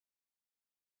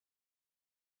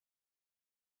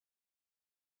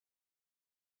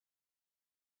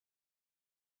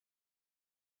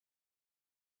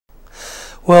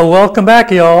Well, welcome back,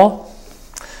 y'all.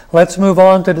 Let's move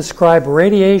on to describe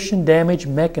radiation damage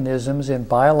mechanisms in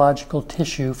biological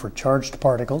tissue for charged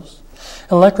particles,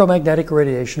 electromagnetic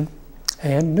radiation,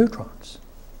 and neutrons.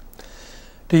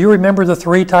 Do you remember the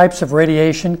three types of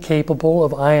radiation capable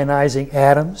of ionizing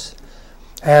atoms?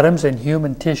 Atoms in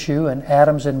human tissue and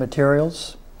atoms in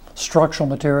materials, structural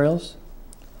materials.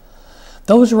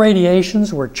 Those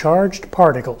radiations were charged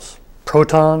particles,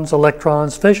 protons,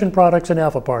 electrons, fission products, and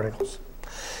alpha particles.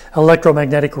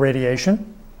 Electromagnetic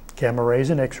radiation, gamma rays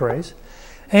and X-rays,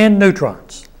 and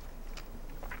neutrons.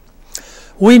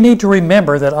 We need to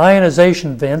remember that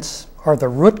ionization vents are the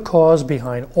root cause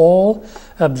behind all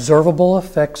observable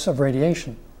effects of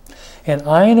radiation. And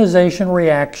ionization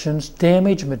reactions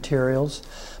damage materials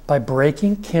by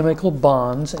breaking chemical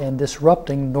bonds and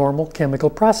disrupting normal chemical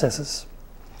processes.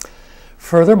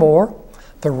 Furthermore,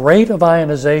 the rate of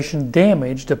ionization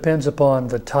damage depends upon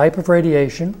the type of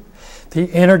radiation,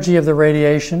 the energy of the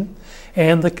radiation,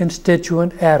 and the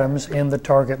constituent atoms in the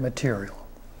target material.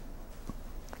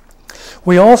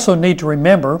 We also need to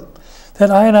remember that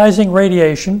ionizing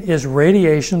radiation is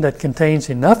radiation that contains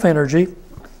enough energy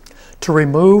to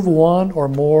remove one or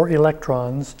more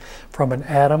electrons from an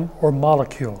atom or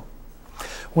molecule.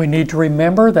 We need to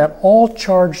remember that all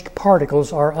charged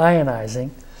particles are ionizing,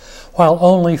 while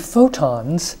only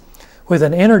photons with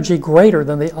an energy greater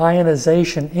than the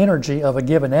ionization energy of a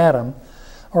given atom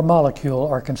or molecule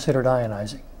are considered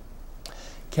ionizing.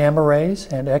 Gamma rays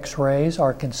and X-rays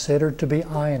are considered to be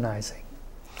ionizing.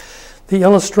 The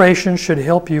illustration should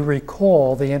help you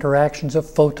recall the interactions of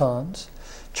photons,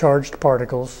 charged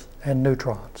particles, and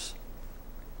neutrons.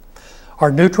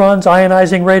 Are neutrons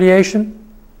ionizing radiation?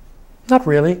 Not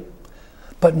really,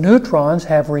 but neutrons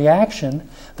have reaction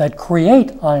that create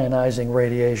ionizing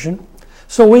radiation,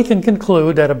 so we can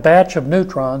conclude that a batch of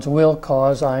neutrons will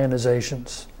cause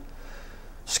ionizations.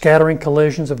 Scattering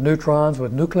collisions of neutrons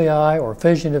with nuclei or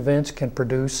fission events can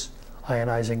produce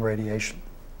ionizing radiation.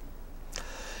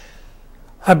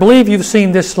 I believe you've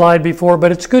seen this slide before,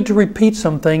 but it's good to repeat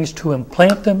some things to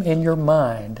implant them in your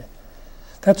mind.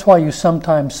 That's why you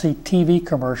sometimes see TV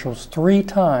commercials 3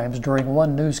 times during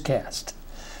one newscast.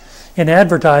 In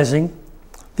advertising,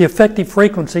 the effective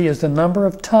frequency is the number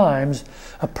of times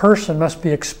a person must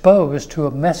be exposed to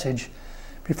a message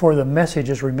before the message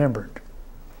is remembered.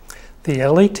 The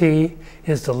LET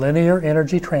is the linear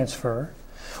energy transfer,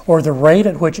 or the rate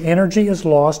at which energy is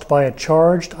lost by a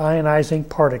charged ionizing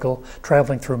particle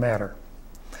traveling through matter.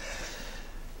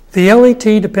 The LET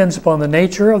depends upon the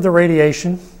nature of the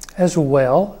radiation as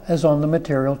well as on the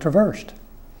material traversed.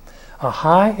 A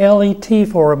high LET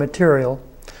for a material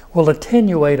will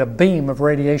attenuate a beam of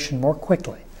radiation more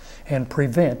quickly and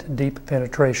prevent deep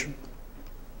penetration.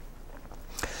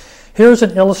 Here's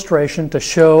an illustration to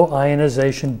show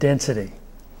ionization density.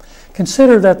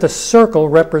 Consider that the circle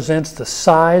represents the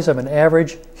size of an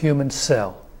average human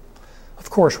cell. Of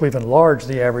course, we've enlarged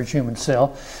the average human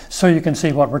cell so you can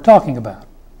see what we're talking about.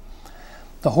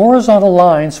 The horizontal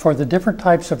lines for the different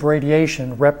types of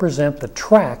radiation represent the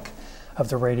track of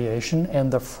the radiation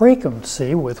and the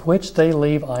frequency with which they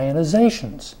leave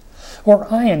ionizations, or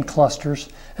ion clusters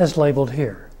as labeled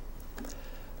here.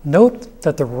 Note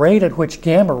that the rate at which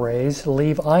gamma rays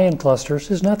leave ion clusters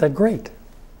is not that great.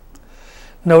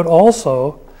 Note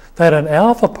also that an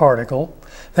alpha particle,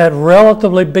 that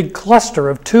relatively big cluster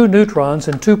of 2 neutrons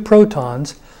and 2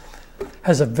 protons,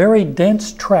 has a very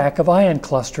dense track of ion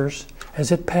clusters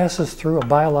as it passes through a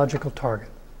biological target.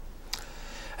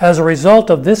 As a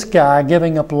result of this guy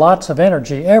giving up lots of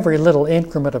energy every little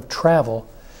increment of travel,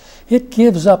 it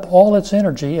gives up all its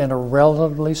energy in a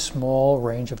relatively small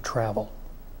range of travel.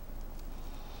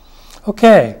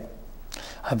 Okay,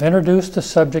 I've introduced the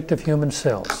subject of human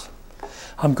cells.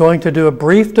 I'm going to do a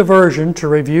brief diversion to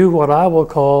review what I will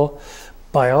call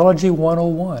Biology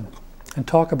 101 and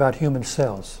talk about human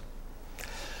cells.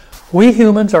 We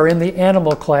humans are in the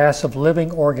animal class of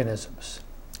living organisms.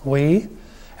 We,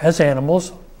 as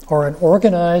animals, are an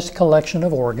organized collection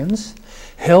of organs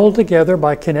held together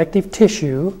by connective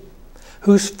tissue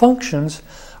whose functions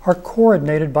are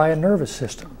coordinated by a nervous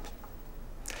system.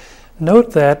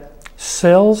 Note that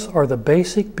cells are the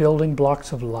basic building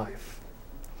blocks of life.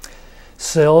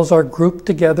 Cells are grouped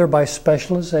together by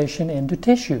specialization into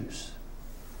tissues.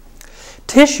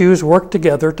 Tissues work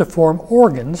together to form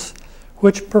organs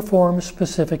which perform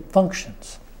specific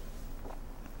functions.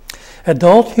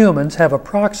 Adult humans have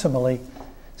approximately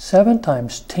 7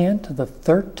 times 10 to the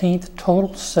 13th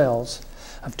total cells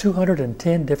of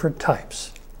 210 different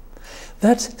types.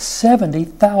 That's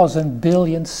 70,000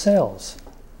 billion cells.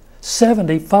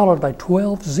 70 followed by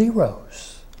 12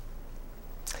 zeros.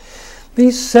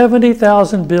 These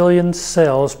 70,000 billion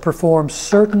cells perform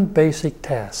certain basic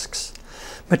tasks: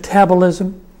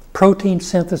 metabolism, protein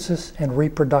synthesis, and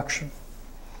reproduction.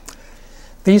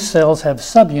 These cells have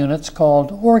subunits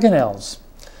called organelles,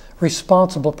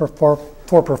 responsible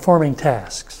for performing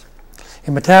tasks.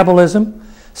 In metabolism,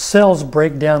 cells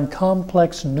break down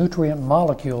complex nutrient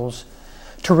molecules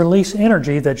to release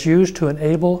energy that's used to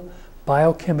enable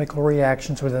biochemical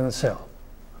reactions within the cell.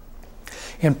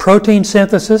 In protein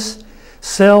synthesis,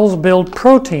 cells build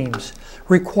proteins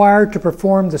required to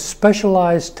perform the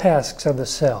specialized tasks of the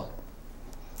cell.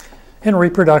 In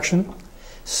reproduction,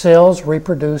 cells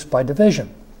reproduce by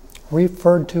division,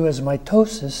 referred to as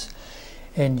mitosis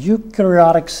in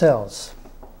eukaryotic cells.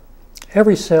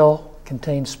 Every cell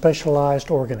contains specialized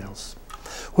organelles,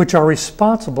 which are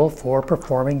responsible for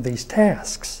performing these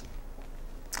tasks.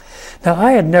 Now,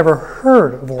 I had never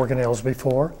heard of organelles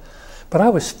before, but I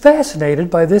was fascinated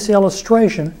by this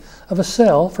illustration of a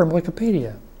cell from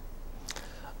Wikipedia.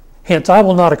 Hence, I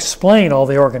will not explain all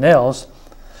the organelles,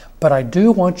 but I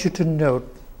do want you to note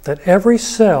that every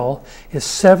cell is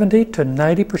 70 to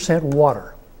 90%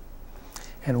 water,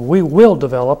 and we will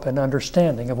develop an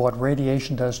understanding of what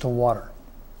radiation does to water.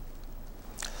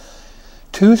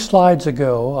 2 slides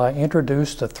ago, I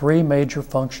introduced the 3 major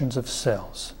functions of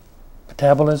cells: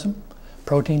 metabolism,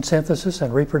 protein synthesis,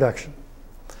 and reproduction.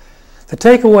 The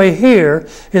takeaway here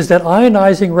is that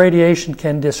ionizing radiation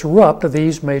can disrupt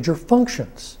these major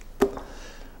functions.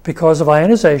 Because of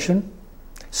ionization,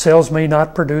 cells may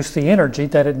not produce the energy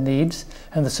that it needs,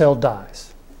 and the cell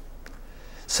dies.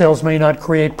 Cells may not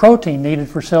create protein needed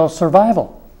for cell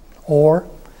survival, or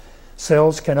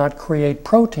cells cannot create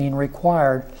protein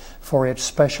required for its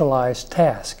specialized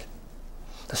task.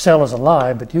 The cell is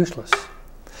alive but useless.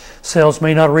 Cells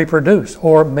may not reproduce,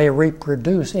 or may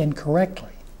reproduce incorrectly.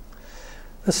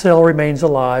 The cell remains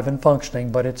alive and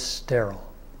functioning, but it's sterile.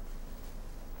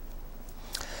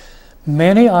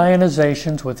 Many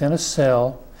ionizations within a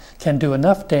cell can do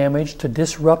enough damage to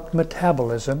disrupt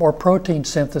metabolism or protein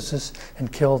synthesis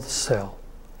and kill the cell.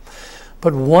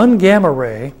 But one gamma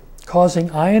ray causing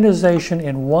ionization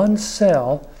in one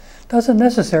cell doesn't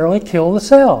necessarily kill the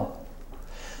cell.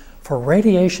 For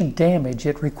radiation damage,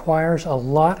 it requires a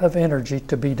lot of energy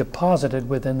to be deposited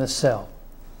within the cell.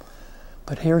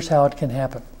 But here's how it can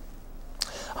happen.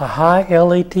 A high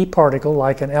LET particle,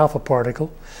 like an alpha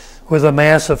particle, with a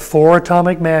mass of 4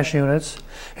 atomic mass units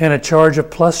and a charge of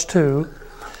 +2,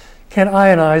 can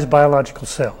ionize biological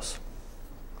cells.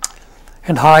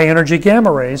 And high energy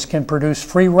gamma rays can produce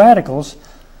free radicals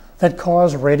that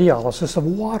cause radiolysis of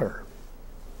water.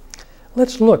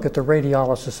 Let's look at the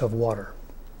radiolysis of water.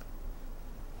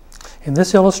 In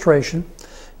this illustration,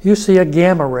 you see a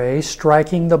gamma ray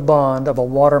striking the bond of a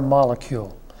water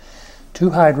molecule.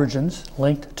 2 hydrogens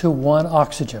linked to 1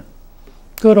 oxygen.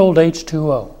 Good old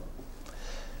H2O.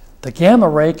 The gamma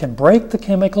ray can break the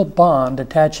chemical bond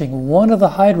attaching one of the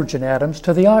hydrogen atoms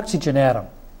to the oxygen atom.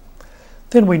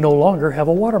 Then we no longer have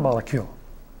a water molecule.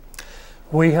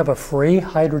 We have a free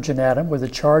hydrogen atom with a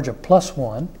charge of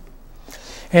 +1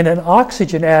 and an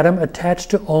oxygen atom attached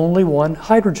to only 1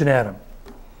 hydrogen atom,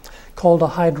 called a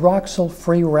hydroxyl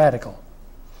free radical.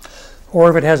 Or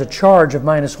if it has a charge of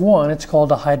 -1, it's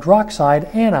called a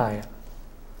hydroxide anion.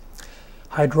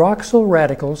 Hydroxyl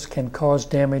radicals can cause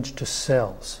damage to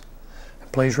cells.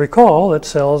 And please recall that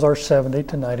cells are 70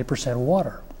 to 90%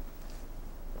 water.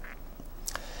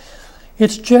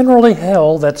 It's generally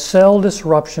held that cell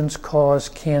disruptions cause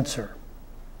cancer.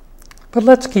 But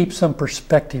let's keep some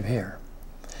perspective here.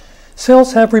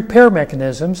 Cells have repair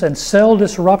mechanisms, and cell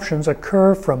disruptions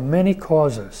occur from many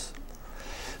causes.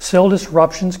 Cell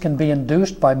disruptions can be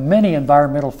induced by many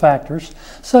environmental factors,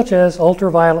 such as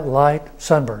ultraviolet light,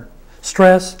 sunburn,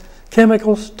 stress,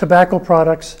 chemicals, tobacco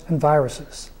products, and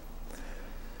viruses.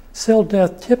 Cell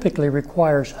death typically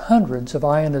requires hundreds of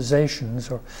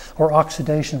ionizations or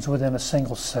oxidations within a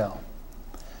single cell.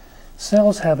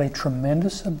 Cells have a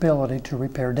tremendous ability to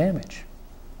repair damage.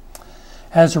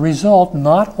 As a result,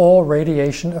 not all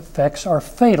radiation effects are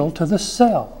fatal to the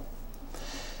cell.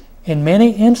 In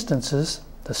many instances,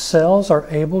 the cells are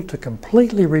able to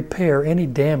completely repair any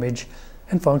damage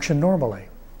and function normally.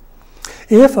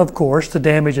 If, of course, the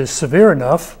damage is severe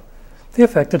enough, the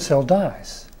affected cell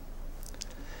dies.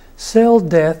 Cell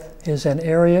death is an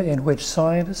area in which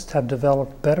scientists have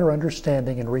developed better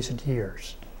understanding in recent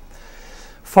years.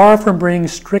 Far from being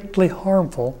strictly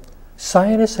harmful,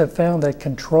 scientists have found that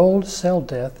controlled cell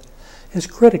death is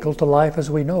critical to life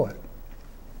as we know it.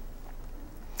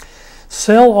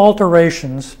 Cell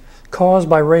alterations caused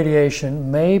by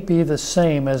radiation may be the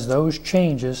same as those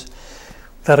changes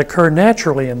that occur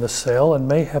naturally in the cell and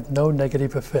may have no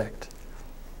negative effect.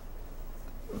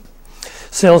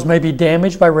 Cells may be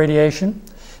damaged by radiation,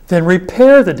 then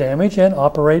repair the damage and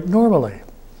operate normally.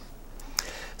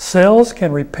 Cells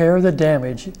can repair the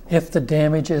damage if the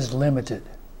damage is limited.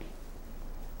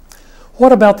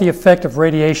 What about the effect of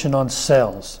radiation on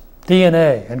cells,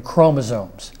 DNA, and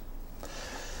chromosomes?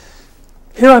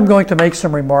 Here I'm going to make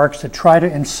some remarks to try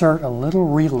to insert a little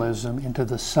realism into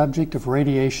the subject of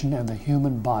radiation and the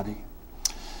human body.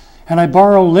 And I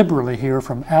borrow liberally here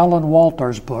from Alan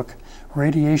Walter's book,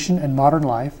 Radiation and Modern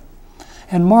Life,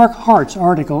 and Mark Hart's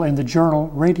article in the journal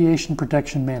Radiation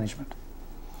Protection Management.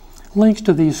 Links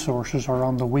to these sources are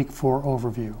on the Week 4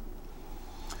 overview.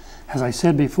 As I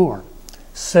said before,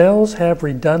 cells have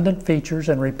redundant features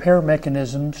and repair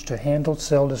mechanisms to handle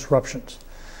cell disruptions.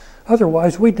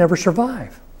 Otherwise, we'd never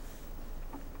survive.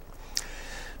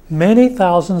 Many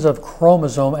thousands of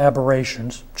chromosome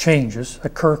aberrations, changes,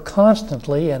 occur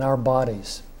constantly in our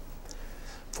bodies.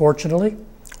 Fortunately,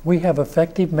 we have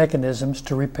effective mechanisms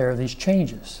to repair these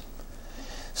changes.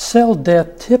 Cell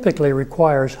death typically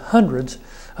requires hundreds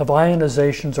of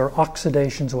ionizations or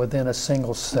oxidations within a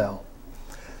single cell.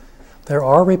 There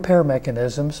are repair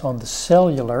mechanisms on the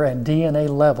cellular and DNA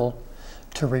level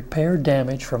to repair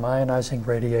damage from ionizing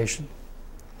radiation.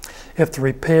 If the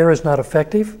repair is not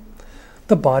effective,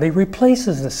 the body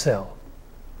replaces the cell.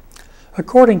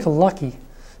 According to Foulke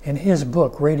in his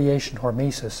book, Radiation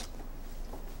Hormesis,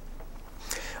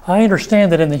 I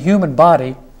understand that in the human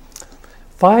body,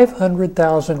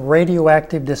 500,000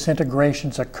 radioactive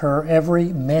disintegrations occur every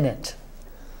minute.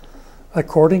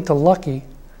 According to Foulke,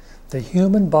 the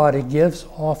human body gives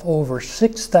off over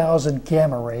 6,000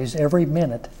 gamma rays every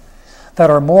minute that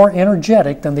are more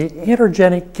energetic than the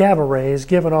energetic gamma rays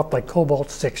given off by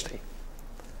cobalt-60.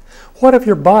 What if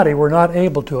your body were not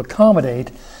able to accommodate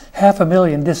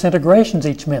 500,000 disintegrations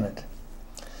each minute?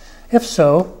 If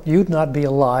so, you'd not be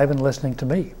alive and listening to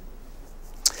me.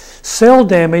 Cell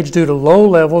damage due to low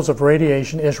levels of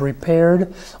radiation is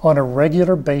repaired on a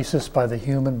regular basis by the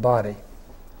human body.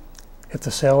 If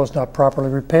the cell is not properly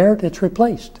repaired, it's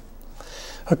replaced.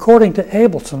 According to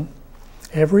Abelson,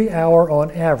 every hour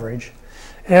on average,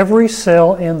 every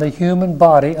cell in the human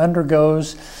body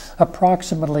undergoes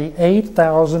approximately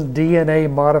 8,000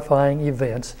 DNA-modifying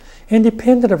events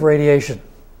independent of radiation.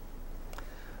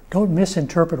 Don't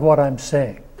misinterpret what I'm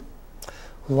saying.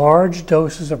 Large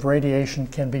doses of radiation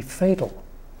can be fatal,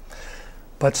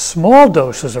 but small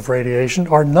doses of radiation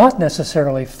are not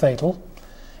necessarily fatal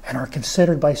and are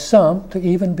considered by some to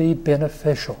even be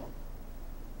beneficial.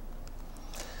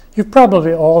 You've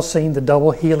probably all seen the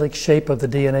double helix shape of the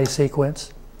DNA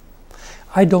sequence.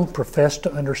 I don't profess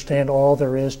to understand all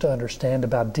there is to understand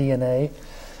about DNA,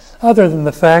 other than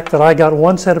the fact that I got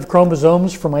one set of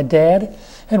chromosomes from my dad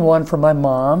and one from my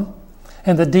mom,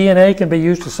 and the DNA can be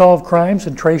used to solve crimes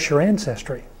and trace your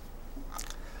ancestry.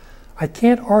 I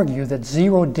can't argue that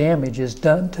zero damage is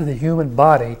done to the human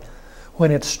body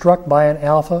when it's struck by an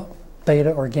alpha,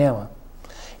 beta, or gamma.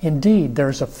 Indeed,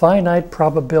 there's a finite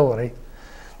probability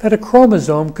that a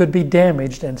chromosome could be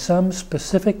damaged and some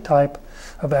specific type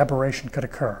of aberration could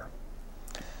occur.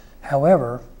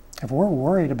 However, if we're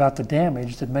worried about the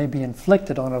damage that may be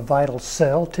inflicted on a vital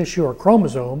cell, tissue, or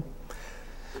chromosome,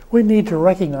 we need to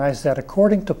recognize that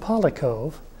according to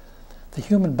Polyakov, the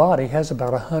human body has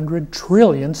about 100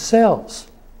 trillion cells.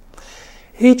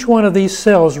 Each one of these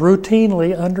cells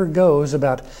routinely undergoes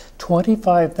about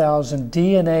 25,000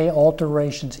 DNA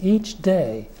alterations each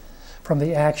day from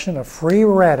the action of free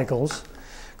radicals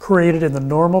created in the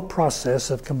normal process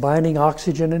of combining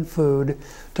oxygen and food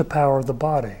to power the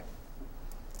body.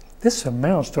 This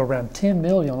amounts to around 10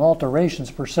 million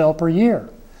alterations per cell per year.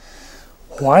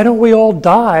 Why don't we all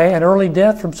die an early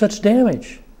death from such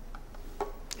damage?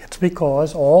 It's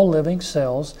because all living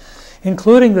cells,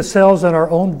 including the cells in our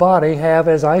own body, have,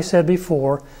 as I said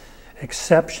before,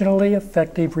 exceptionally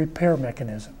effective repair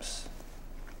mechanisms.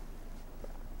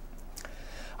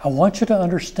 I want you to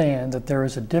understand that there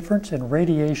is a difference in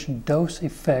radiation dose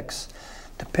effects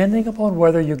depending upon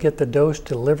whether you get the dose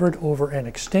delivered over an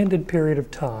extended period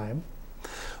of time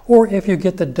or if you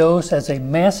get the dose as a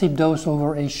massive dose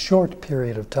over a short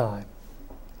period of time.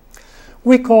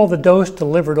 We call the dose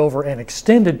delivered over an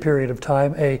extended period of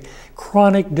time a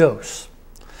chronic dose,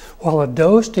 while a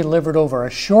dose delivered over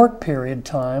a short period of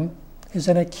time is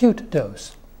an acute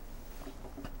dose.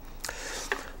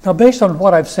 Now, based on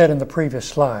what I've said in the previous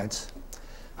slides,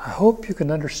 I hope you can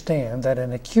understand that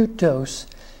an acute dose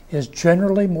is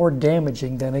generally more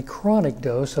damaging than a chronic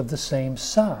dose of the same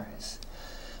size,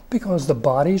 because the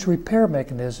body's repair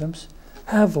mechanisms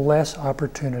have less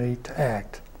opportunity to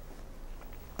act.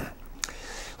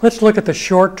 Let's look at the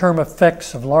short-term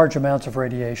effects of large amounts of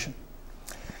radiation.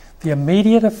 The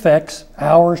immediate effects,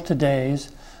 hours to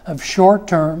days, of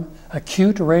short-term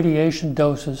acute radiation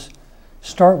doses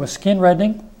start with skin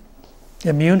reddening,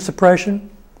 immune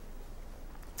suppression,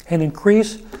 and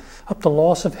increase up to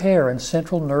loss of hair and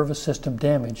central nervous system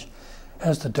damage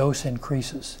as the dose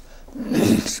increases.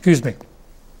 Excuse me.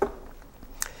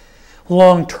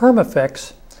 Long-term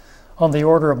effects on the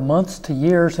order of months to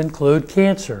years include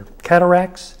cancer,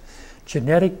 cataracts,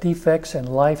 genetic defects, and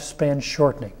lifespan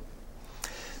shortening.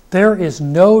 There is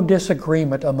no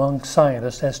disagreement among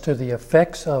scientists as to the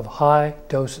effects of high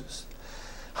doses.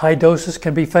 High doses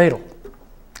can be fatal.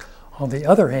 On the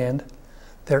other hand,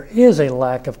 there is a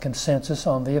lack of consensus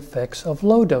on the effects of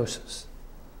low doses.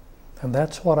 And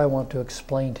that's what I want to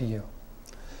explain to you.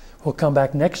 We'll come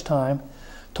back next time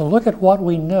to look at what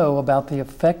we know about the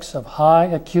effects of high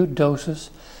acute doses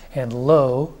and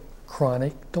low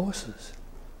chronic doses.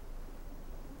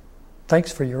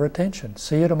 Thanks for your attention.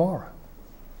 See you tomorrow.